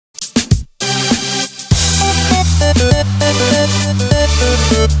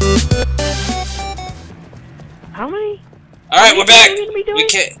How many? Alright, we're back!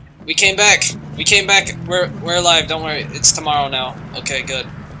 We came back! We came back! We're alive, don't worry. It's tomorrow now. Okay, good.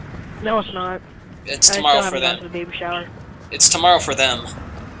 No, it's not. It's tomorrow for them. I still haven't gone to the baby shower. It's tomorrow for them.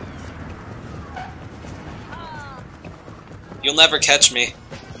 You'll never catch me.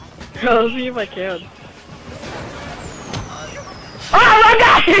 I'll see if I can. Oh my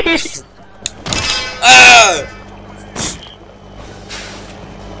god! Ah!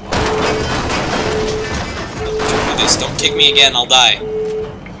 Don't do this. Don't kick me again. I'll die.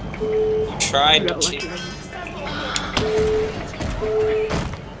 You tried, but you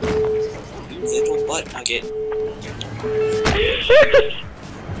little butt nugget.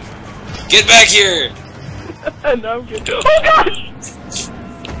 Get back here! No, I'm good. Oh god!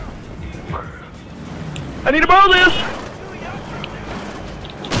 I need to borrow this!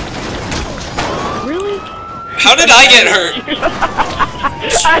 Really? How did I get hurt?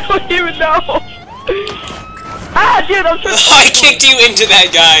 I don't even know! Ah, dude, I'm so I kicked you into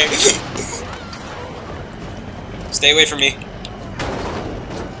that guy! Stay away from me.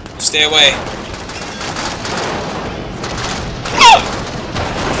 Stay away.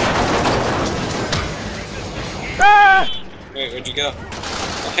 Ah! Wait, where'd you go?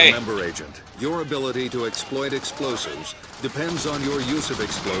 Okay. Remember, Agent, your ability to exploit explosives depends on your use of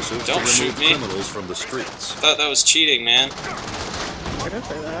explosives Don't to shoot remove me. criminals from the streets. I thought that was cheating, man. I didn't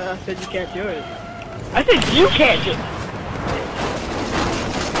say that. I said you can't do it. I said you can't do it!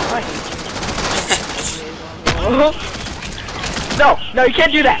 I hate you. No, no, you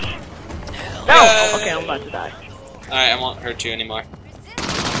can't do that! No! Yay. Okay, I'm about to die. Alright, I won't hurt you anymore.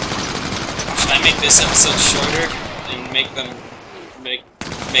 Should I make this episode shorter and make them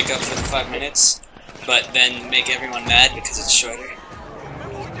make up for the 5 minutes, but then make everyone mad because it's shorter?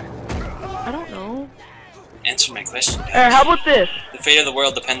 I don't know. Answer my question. How about this? The fate of the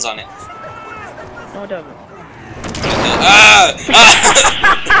world depends on it. No, it doesn't. Ah!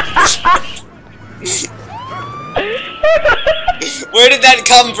 Where did that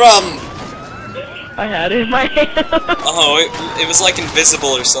come from? I had it in my hand. Oh, it was like invisible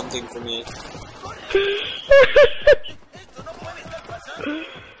or something for me.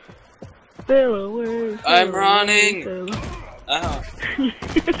 Sail away, sail I'm running. away, Oh.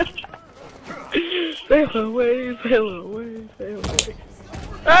 sail away, sail away, sail away.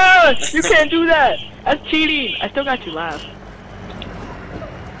 Ah! You can't do that! That's cheating! I still got you last.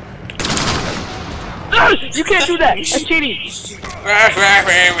 Ah! You can't do that! That's cheating!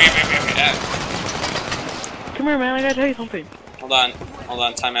 Come here, man, I gotta tell you something. Hold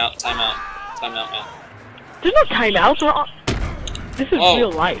on, time out, man. There's no timeouts, we're on. This is Whoa.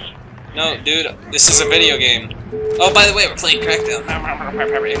 real life. No, dude, this is a video game. Oh, by the way, we're playing Crackdown.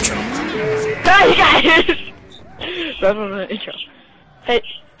 Intro. Hey, guys! That's not an intro. Hey,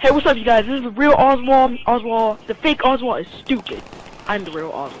 what's up, you guys? This is the real Oswald. The fake Oswald is stupid. I'm the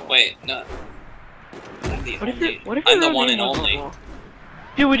real Oswald. Wait, no. I'm the What if I'm the your one name and was only. Oswald?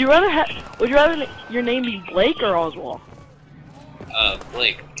 Dude, would you rather your name be Blake or Oswald?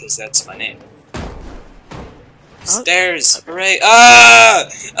 Blake, because that's my name. Huh? Stairs! Hooray! Ah!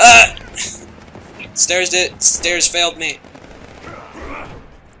 Ah! Stairs failed me.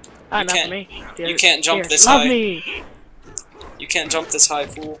 Ah, not can't- me. you can't jump this Love high. me. You can't jump this high,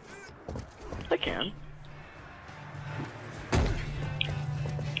 fool. I can.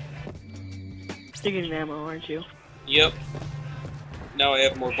 You're getting ammo, aren't you? Yep. Now I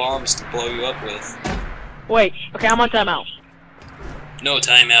have more bombs to blow you up with. Wait. Okay, I'm on timeout. No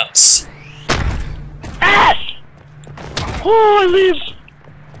timeouts. Ah! Oh, I live.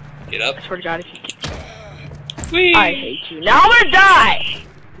 Get up. I swear to God, if you. Whee! I hate you. Now I'm gonna die.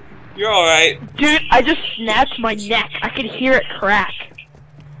 You're alright. Dude, I just snapped my neck. I could hear it crack.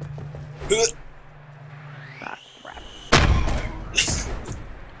 Ah, crap.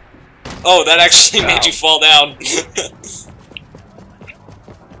 Oh, that actually made Ow. you fall down.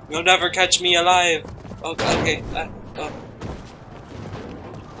 You'll never catch me alive. Oh, okay. Oh.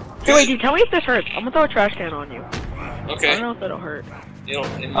 Hey, wait, dude, tell me if this hurts. I'm gonna throw a trash can on you. I Okay. don't know if it'll hurt. It Oh,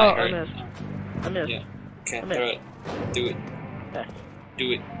 might I hurt. missed. I missed. Yeah. Okay, I missed. throw it. Do it. Okay.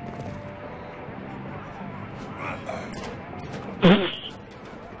 Do it.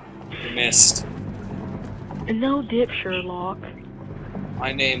 You missed. No dip, Sherlock.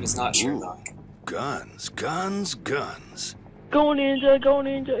 My name is not Sherlock. Guns. Go ninja, go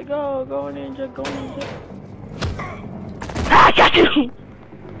ninja, go ninja, go ninja. Ah, I got you!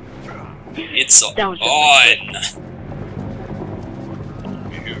 It's That was just on.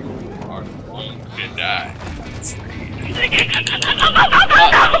 You are going to die.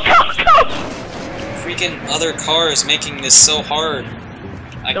 Go! Freak freaking other cars making this so hard?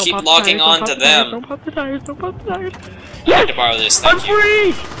 I Don't keep pop the logging tires, on to don't pop the tires, them. Don't pop the tires, don't pop the tires. I Yes! need to borrow this, I'm thank you.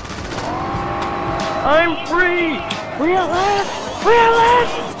 free! I'm free! Free at last! Free at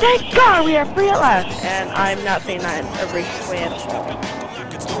last! Thank God we are free at last! And I'm not saying that in a racist way at all.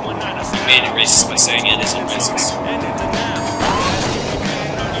 You made it racist by saying it isn't racist.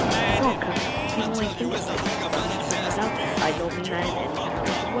 No, because people like do it. I don't mean that in any kind of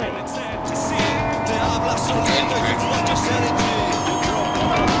racist way.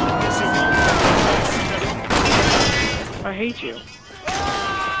 I hate you.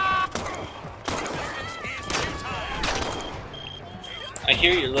 I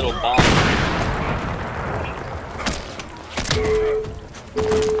hear your little bomb.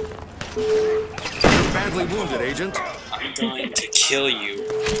 Badly wounded, Agent. I'm going to kill you.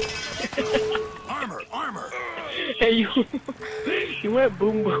 Armor, armor. Hey, you went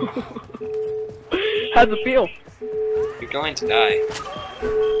boom boom. How's it feel? You're going to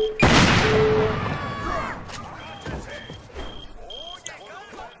die.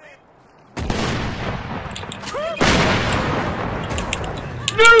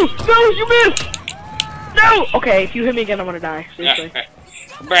 No! No! You missed! No! Okay, if you hit me again, I'm gonna die. Seriously.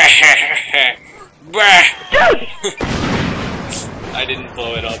 Dude! I didn't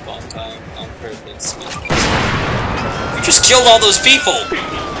blow it up on time, on purpose. You just killed all those people!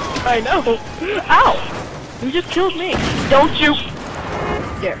 I know. Ow! You just killed me. Don't you?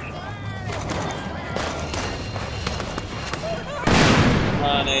 There.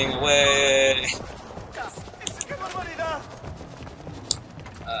 Running away.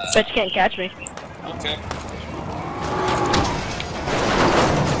 Bet you can't catch me. Okay.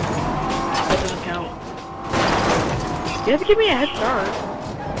 That doesn't count. You have to give me a head start.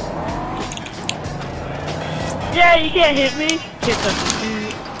 Yeah, you can't hit me. Can't touch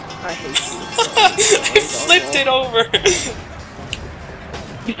me. I hate you. I flipped it over!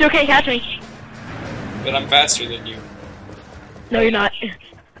 You still can't catch me. But I'm faster than you. No, you're not.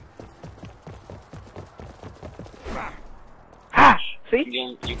 Ah!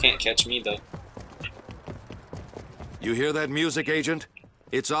 See? You can't catch me, though. You hear that music, Agent?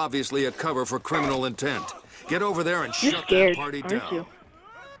 It's obviously a cover for criminal intent. Get over there and You're shut scared, that party aren't down. you?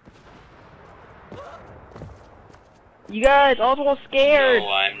 You guys, Oswald's scared. No,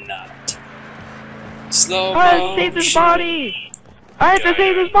 I'm not. Slow I have to save this body. I have to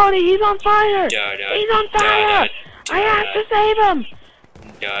save this body. He's on fire. He's on fire. I have to save him.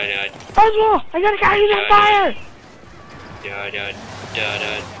 Oswald, I got a guy who's on fire.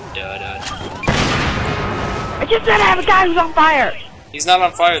 I just said I have a guy who's on fire. He's not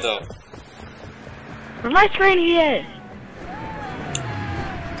on fire, though. On my screen, he is.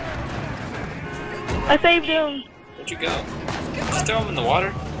 I saved him. Where'd you go? Did you throw him in the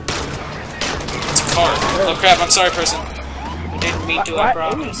water? It's a car. Oh crap, I'm sorry, person. I didn't mean to, I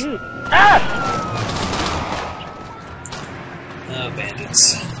promise. Ooh, dude. Ah! Oh,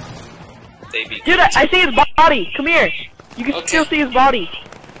 bandits. They be Dude, I see his body. Come here. You can still see his body.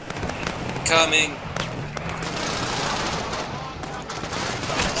 coming.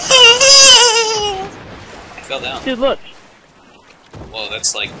 I fell down. Dude, look. Whoa,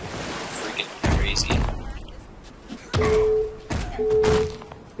 that's like freaking crazy.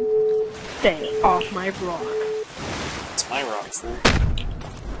 Stay off my rock. It's my rock, fool.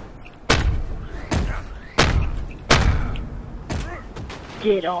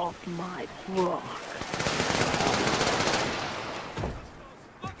 Get off my rock.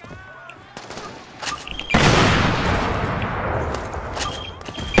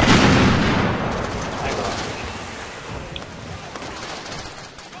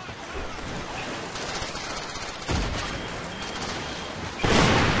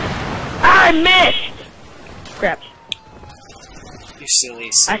 I missed! Crap. You silly.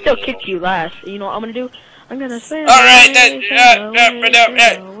 I still kicked you last. You know what I'm gonna do? I'm gonna say. Alright, that's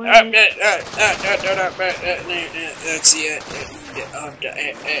it.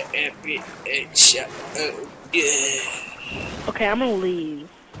 Okay, I'm gonna leave.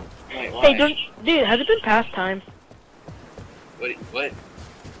 Wait, why? Hey, dude, has it been past time? What?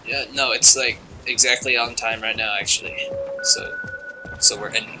 Yeah, no, it's like exactly on time right now, actually. So we're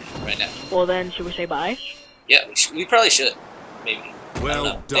ending right now. Well then, should we say bye? Yeah, we probably should. Maybe.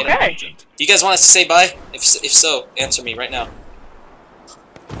 Well done, Okay. Agent. Do you guys want us to say bye? If so, answer me right now.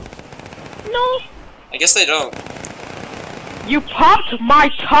 No. I guess they don't. You popped my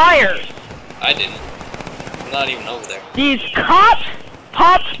tires. I didn't. I'm not even over there. These cops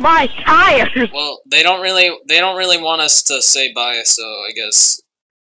popped my tires. Well, they don't really want us to say bye, so I guess